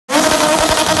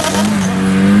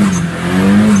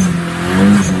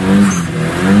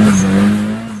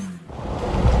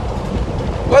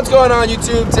going on,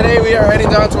 YouTube? Today we are heading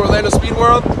down to Orlando Speed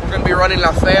World. We're going to be running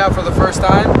La Fea for the first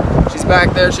time. She's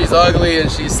back there, she's ugly,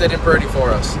 and she's sitting pretty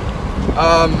for us.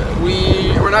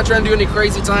 We're not trying to do any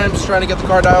crazy times, just trying to get the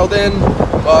car dialed in.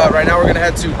 But right now we're going to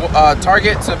head to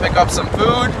Target to pick up some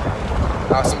food,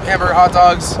 some hamburger, hot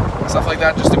dogs, stuff like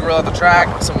that, just to grill at the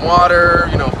track, some water,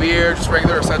 you know, beer, just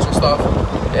regular essential stuff.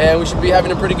 And we should be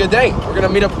having a pretty good day. We're going to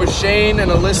meet up with Shane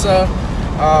and Alyssa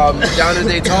down in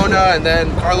Daytona, and then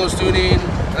Carlos Tuning,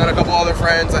 and then a couple other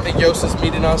friends. I think Yost is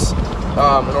meeting us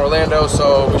in Orlando,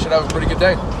 so we should have a pretty good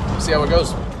day. We'll see how it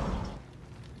goes.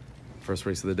 First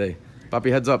race of the day.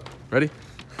 Papi, heads up. Ready?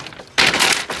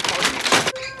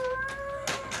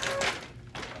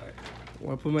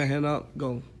 When I put my hand out,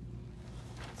 go.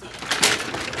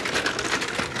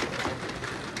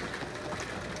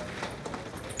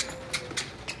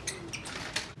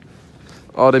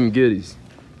 All them goodies.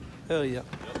 Hell yeah.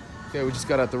 Okay, we just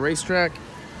got at the racetrack.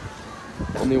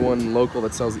 Only one local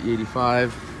that sells the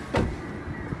E85.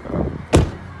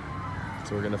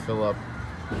 So we're gonna fill up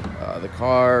the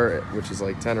car, which is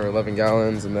like 10 or 11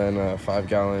 gallons, and then a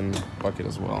 5-gallon bucket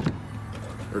as well,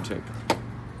 or tank.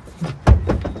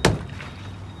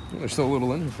 There's still a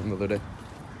little in here from the other day.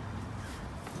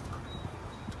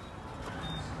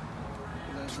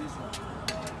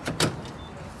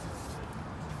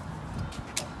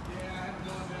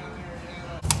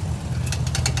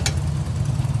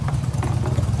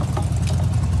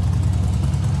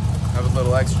 Have a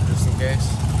little extra just in case.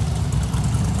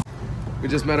 We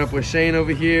just met up with Shane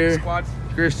over here. Squad.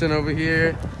 Christian over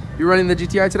here. You running the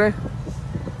GTI today?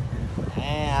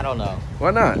 I don't know.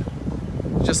 Why not?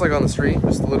 Just like on the street,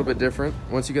 just a little bit different.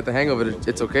 Once you get the hang of it,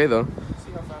 it's okay though.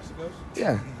 See how fast it goes?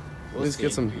 Yeah. At least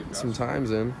get some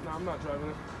times in. No, I'm not driving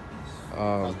it.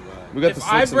 We got If the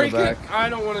I slicks in break the back. it, I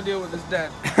don't want to deal with his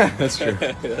dad. That's true.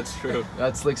 That's true.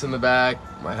 Got slicks in the back,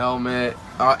 my helmet.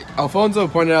 Alfonso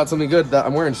pointed out something good, that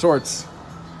I'm wearing shorts.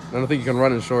 I don't think you can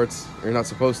run in shorts. Or you're not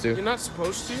supposed to. You're not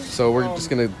supposed to. So we're just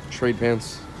gonna trade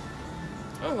pants.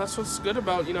 Oh, that's what's good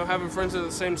about, you know, having friends of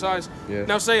the same size. Yeah.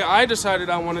 Now, say I decided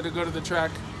I wanted to go to the track,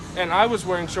 and I was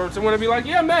wearing shorts, I'm gonna be like,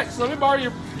 yeah, Max, let me borrow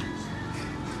your.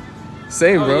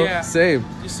 Same, Oh, bro. yeah. Same.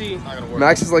 You see,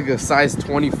 Max is like a size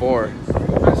 24.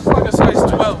 Max is like a size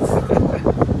 12.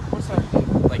 What's that?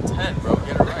 Like 10, bro.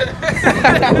 Get it right.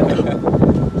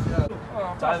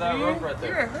 Tie that rope right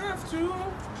there. Yeah, have to.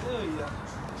 Hell yeah.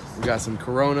 We got some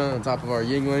Corona on top of our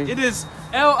Yingling. It is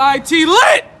L-I-T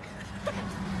lit!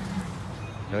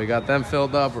 Now we got them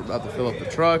filled up. We're about to fill up the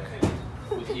truck.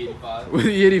 With the 85. With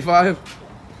the 85.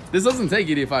 This doesn't take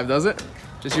 85, does it?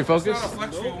 Just your Focus? It's not a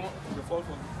flex fuel one.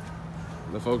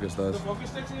 The Focus does. The Focus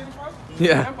takes E85?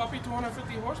 Yeah. And puppy,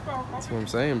 250 horsepower. That's what I'm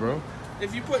saying, bro.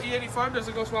 If you put E85, does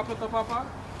it go swap with the papa?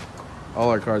 All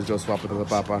our cars go swap with the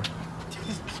Papa.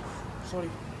 Sorry.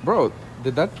 Bro,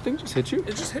 did that thing just hit you?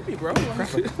 It just hit me, bro.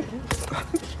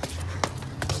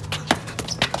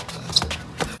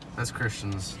 That's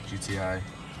Christian's GTI.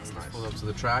 It's nice. Pulled up to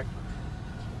the track.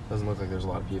 Doesn't look like there's a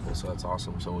lot of people, so that's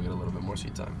awesome. So we'll get a little bit more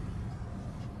seat time.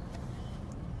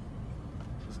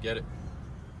 Let's get it.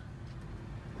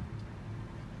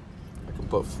 I can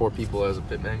put 4 people as a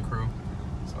pitman crew,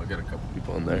 so I'll get a couple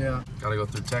people in there. Yeah. Gotta go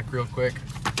through tech real quick.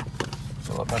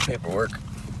 Fill up my paperwork.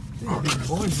 Big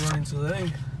boys running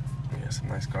today. Yeah, some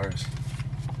nice cars.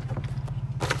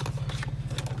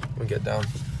 We'll get down.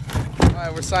 All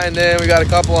right, we're signed in. We got a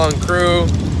couple on crew.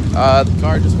 The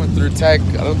car just went through tech.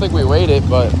 I don't think we weighed it,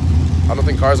 but I don't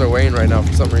think cars are weighing right now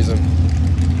for some reason.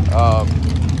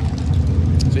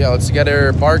 So yeah, let's get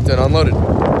her parked and unloaded.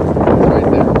 Right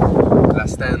there.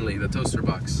 That's Stanley, the toaster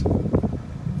box.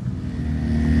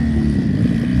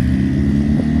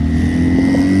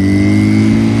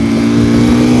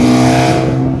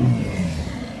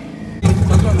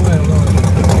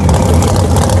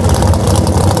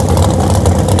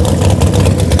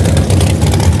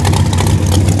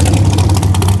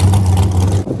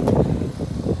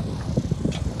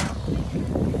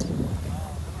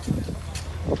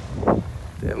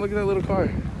 Damn, look at that little car.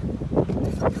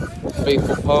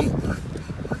 Faithful pump.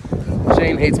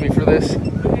 Shane hates me for this. If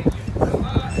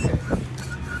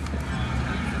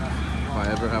I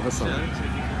ever have a son.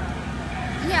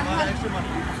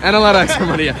 Yeah. And a lot of extra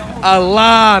money, yeah. A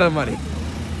lot of money.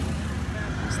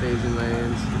 Staging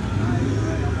lanes.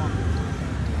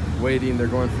 Waiting, they're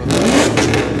going for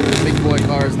the big boy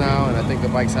cars now, and I think the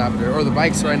bikes after, or the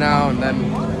bikes right now, and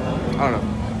then, I don't know.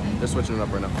 They're switching it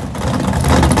up right now.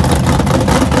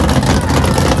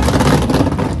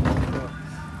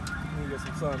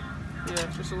 Sun. Yeah,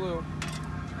 just a little.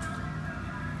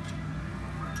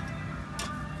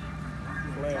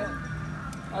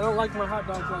 I don't like my hot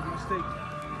dogs like my steak.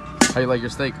 How you like your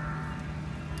steak?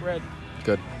 Red.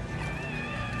 Good.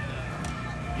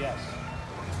 Yes.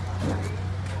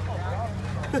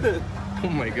 Oh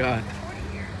my God.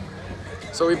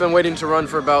 So we've been waiting to run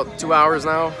for about 2 hours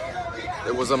now.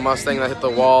 It was a Mustang that hit the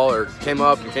wall, or came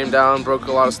up and came down, broke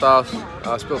a lot of stuff,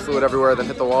 spilled fluid everywhere, then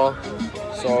hit the wall.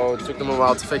 So it took them a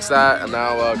while to fix that, and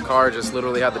now a car just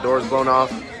literally had the doors blown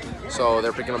off. So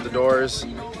they're picking up the doors.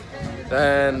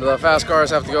 Then the fast cars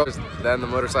have to go, then the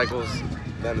motorcycles,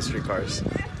 then the street cars.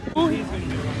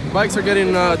 Bikes are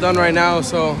getting done right now,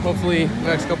 so hopefully the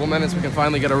next couple minutes we can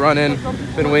finally get a run in.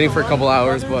 Been waiting for a couple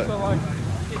hours, but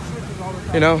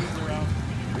you know,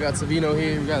 we got Savino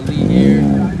here, we got Lee here,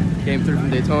 came through from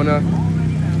Daytona.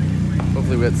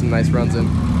 Hopefully we had some nice runs in.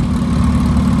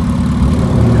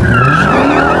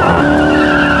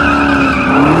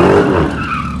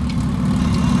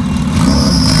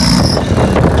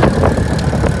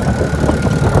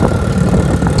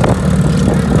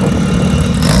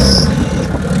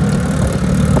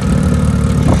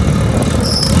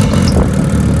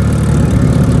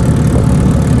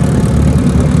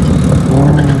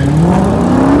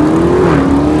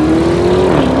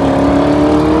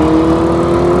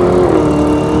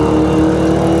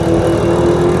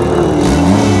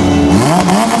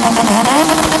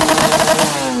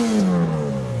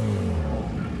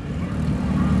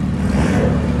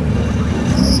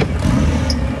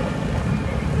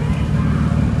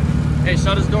 Hey,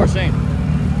 shut his door, Shane.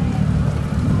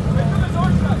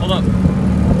 Hold up.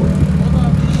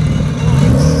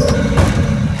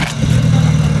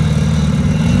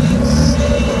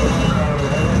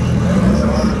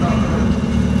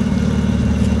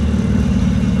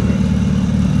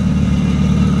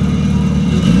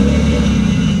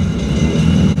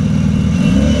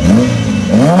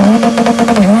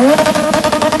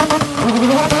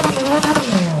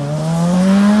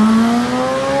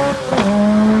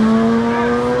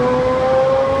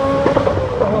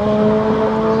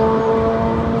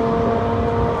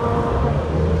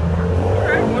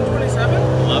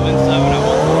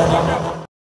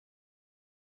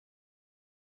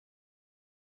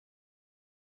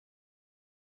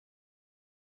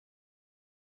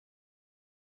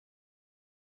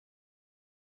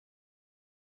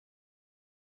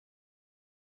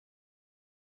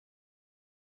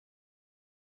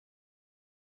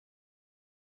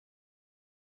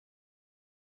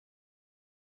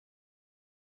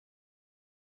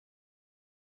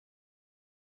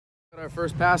 Our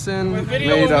first pass in, made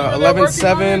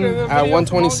 11.7 at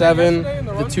 127.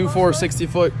 The 2.4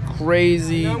 60-foot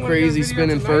crazy spin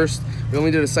in first. We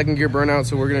only did a second gear burnout,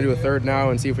 so we're gonna do a third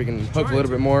now and see if we can hook a little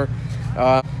bit more.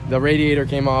 The radiator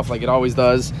came off like it always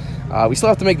does. We still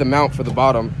have to make the mount for the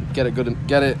bottom, get it good,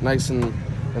 get it nice and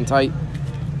tight.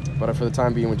 But for the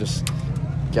time being, we just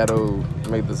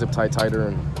made the zip tie tighter,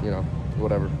 and you know,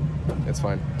 whatever, it's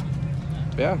fine.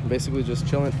 But yeah, basically just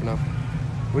chilling for now.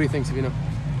 What do you think, Savino?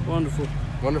 Wonderful.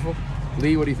 Wonderful.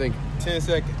 Lee, what do you think? 10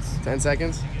 seconds. 10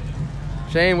 seconds?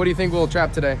 Shane, what do you think we'll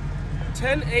trap today?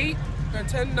 10.8 or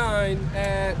 10.9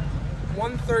 at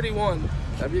 131.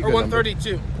 That'd be a or good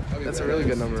 132. number. That's a really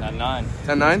good number. 10-9.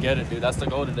 10-9? Let's get it, dude. That's the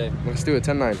goal today. Let's do it.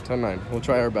 10-9. 10-9. We'll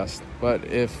try our best. But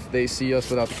if they see us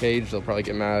without the cage, they'll probably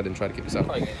get mad and try to kick us out.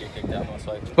 Probably gonna get kicked out most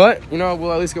likely. But, you know,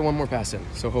 we'll at least get one more pass in.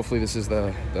 So hopefully this is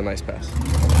the nice pass.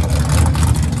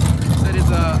 Said it's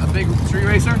a big street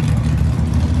racer.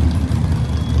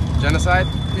 Genocide?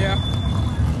 Yeah.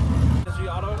 SG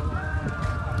auto.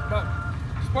 But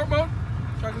sport mode.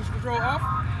 Traction control off.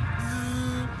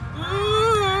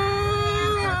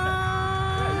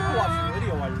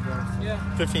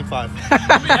 Yeah. 15.5.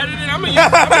 I'm editing. I'm gonna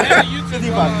edit YouTube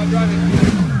driving.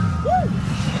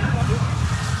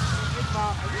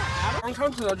 Long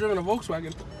time since I've driven a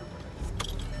Volkswagen.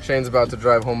 Shane's about to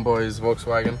drive homeboy's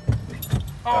Volkswagen.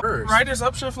 Oh, right is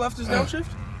upshift, left is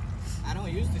downshift? I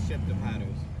don't use the shift the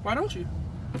paddles. Why don't you?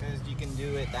 Because you can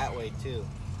do it that way too.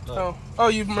 Look, Oh,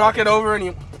 you knock it over and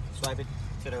you... swipe it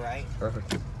to the right.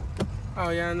 Perfect. Oh,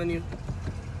 yeah, and then you...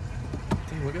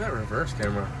 Dude, look at that reverse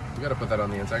camera. You gotta put that on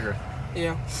the Integra.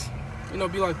 Yeah. You know,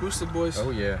 be like Boosted Boys.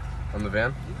 Oh yeah. On the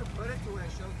van? You can put it to where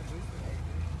it shows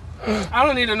the booster. I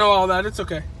don't need to know all that. It's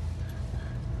okay.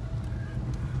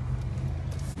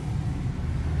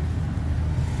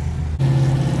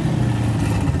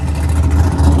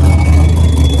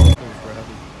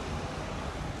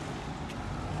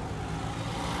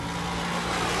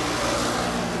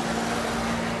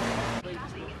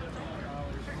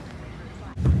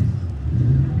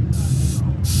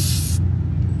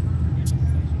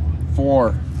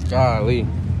 Four. Golly.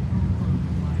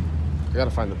 I gotta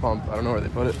find the pump. I don't know where they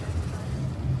put it.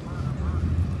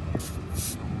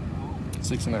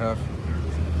 6.5.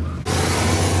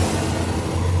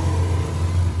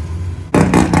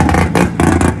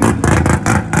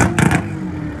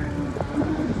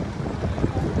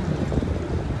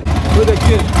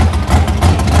 kid.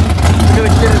 Look at the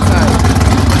kid inside.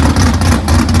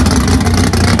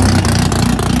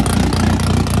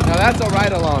 Now that's a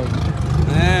ride along.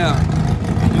 Yeah.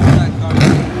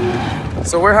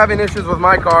 So we're having issues with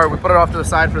my car. We put it off to the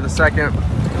side for the second.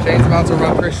 Shane's about to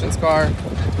run Christian's car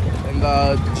in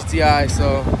the GTI,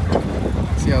 so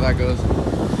let's see how that goes.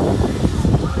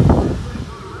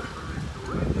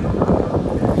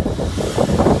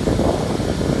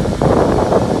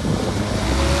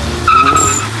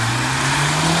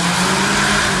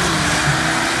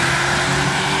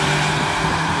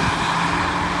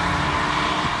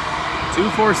 Two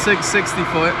 4.6 60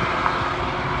 foot.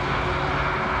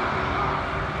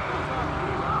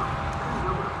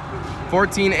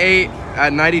 14.8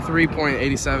 at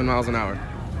 93.87 miles an hour.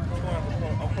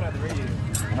 I'll put out the radio.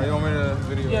 How you want me to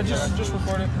video? Yeah, just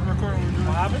record it. Record when we do it.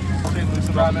 What happened? Okay,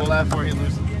 loosen up the bolt before he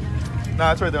loosens.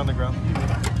 Nah, it's right there on the ground.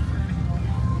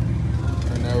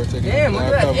 And now we're taking Damn, look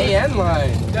at that AN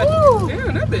line.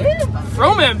 Damn, that big.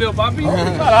 FroMan built, Bobby.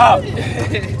 Shut up.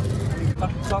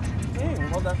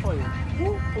 Damn, hold that for you.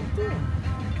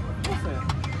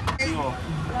 I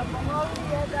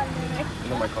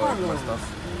know my color, my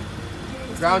stuff.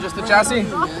 Ground just the chassis? Right?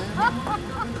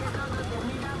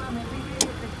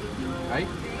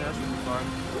 Yeah, that should be fine.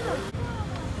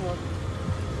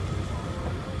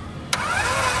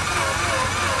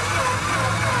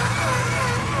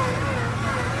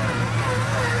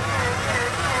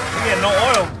 We get no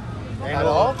oil. At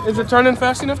all? Is it turning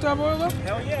fast enough to have oil though?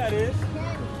 Hell yeah, it is.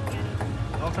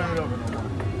 Don't turn it over no more.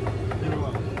 Leave it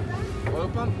alone. Oil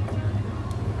pump?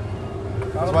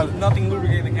 That's why, Nothing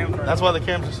lubricating the camera. that's why the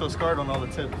cams are so scarred on all the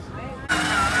tips.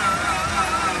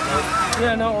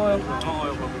 Yeah, no oil. No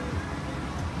oil pump.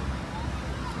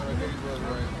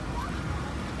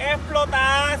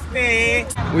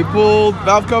 Explotaste. We pulled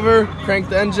valve cover, cranked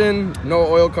the engine, no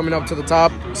oil coming up to the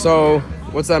top. So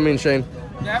what's that mean, Shane?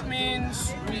 That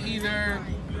means we either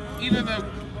the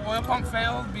oil pump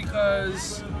failed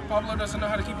because Pablo doesn't know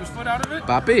how to keep his foot out of it,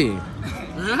 Papi.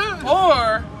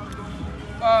 or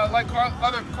like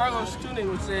other Carlos Tuning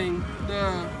was saying,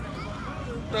 the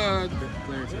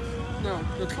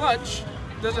clutch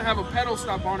doesn't have a pedal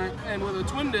stop on it, and with a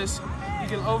twin disc you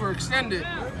can overextend it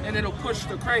and it'll push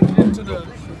the crank into the.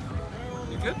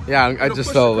 You good? Yeah, I It'll just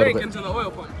push fell a the little crank bit. into the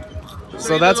oil pump.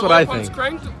 So either that's the what oil I pump's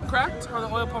think. Cracked or the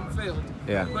oil pump failed.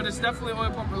 Yeah, But it's definitely oil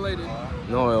pump related.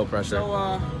 no oil pressure.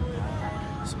 So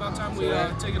it's about time we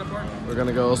take it apart. We're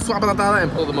gonna go swap it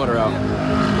and pull the motor out.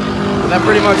 And that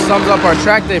pretty much sums up our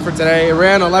track day for today. It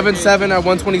ran 11.7 at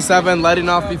 127, letting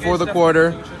off before the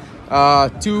quarter.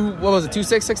 What was it,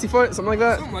 2.6 60 foot, something like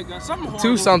that? Something like that. Something horrible.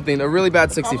 Two something, a really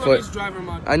bad 60 Pablo foot. needs driver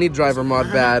mod. I need driver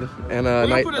mod bad and a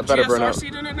We'll put a better GSR burnout.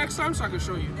 seat in it next time so I can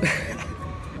show you.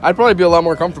 I'd probably be a lot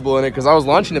more comfortable in it because I was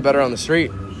launching it better on the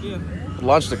street. Yeah.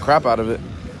 Launched the crap out of it.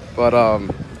 But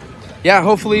yeah,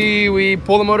 hopefully we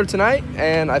pull the motor tonight,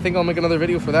 and I think I'll make another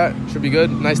video for that. Should be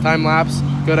good. Nice time lapse,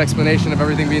 good explanation of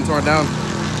everything being torn down.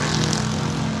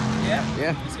 Yeah.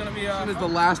 Yeah. It's gonna be This is the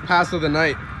last pass of the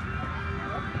night.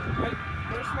 Right.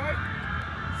 First light,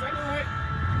 second light.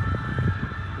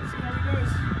 Let's see how he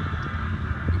goes.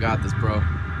 You got this, bro.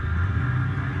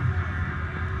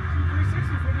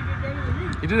 360 what he did better than me.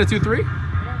 You did a 2.3? Yeah.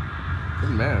 Good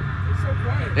man. It's so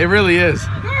quiet. It really is.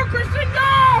 Go, Christian,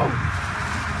 go!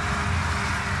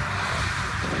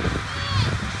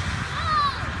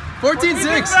 14.6. Better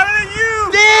than you.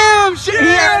 Damn, shit.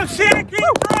 Damn, shit, keep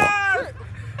drive.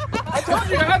 I told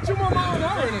you I had 2 more miles an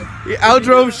hour in it. He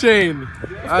outdrove Shane.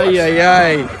 Ay, ay,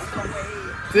 ay.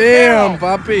 Damn,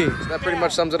 papi. So that pretty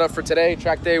much sums it up for today.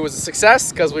 Track day was a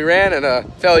success because we ran and a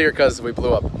failure because we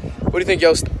blew up. What do you think,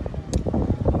 Yost?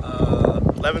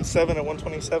 11.7 at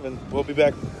 127. We'll be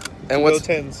back. And Go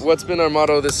tens. what's been our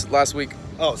motto this last week?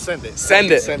 Oh, send it.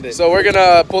 Send it. Send it. So we're going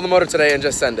to pull the motor today and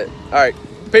just send it. All right.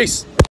 Peace.